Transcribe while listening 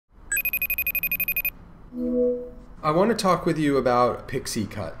I want to talk with you about pixie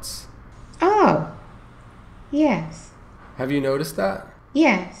cuts. Oh, yes, Have you noticed that?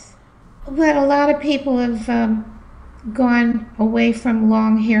 yes. But a lot of people have gone away from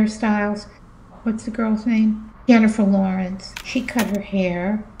long hairstyles. What's the girl's name? Jennifer Lawrence. She cut her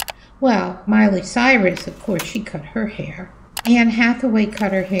hair. Well, Miley Cyrus, of course, she cut her hair. Anne Hathaway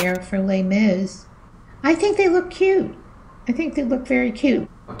cut her hair for Les Mis. I think they look cute. I think they look very cute.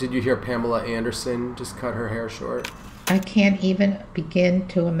 Did you hear Pamela Anderson just cut her hair short? I can't even begin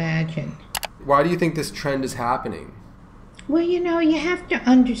to imagine. Why do you think this trend is happening? Well, you have to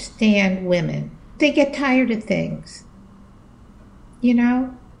understand women. They get tired of things.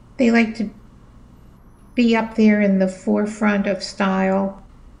 They like to be up there in the forefront of style.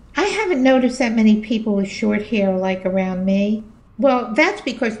 I haven't noticed that many people with short hair like around me. Well, that's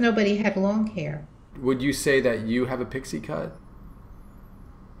because nobody had long hair. Would you say that you have a pixie cut?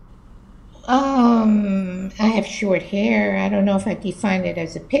 I have short hair. I don't know if I define it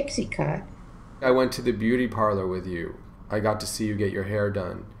as a pixie cut. I went to the beauty parlor with you. I got to see you get your hair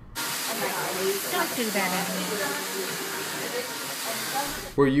done. Don't do that anymore.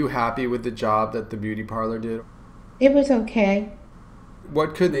 Were you happy with the job that the beauty parlor did? It was okay.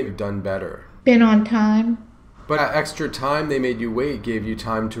 What could they have done better? Been on time. But that extra time they made you wait gave you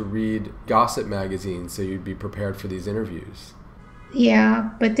time to read gossip magazines so you'd be prepared for these interviews.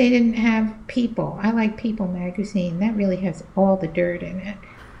 Yeah, but they didn't have People. I like People magazine. That really has all the dirt in it.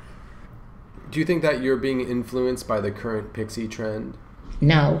 Do you think that you're being influenced by the current pixie trend?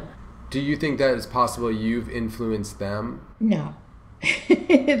 No. Do you think that it's possible you've influenced them? No.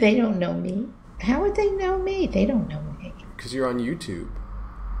 They don't know me. How would they know me? They don't know me. Because you're on YouTube.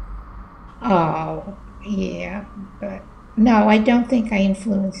 Oh, yeah, but no, I don't think I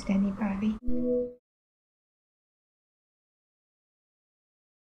influenced anybody.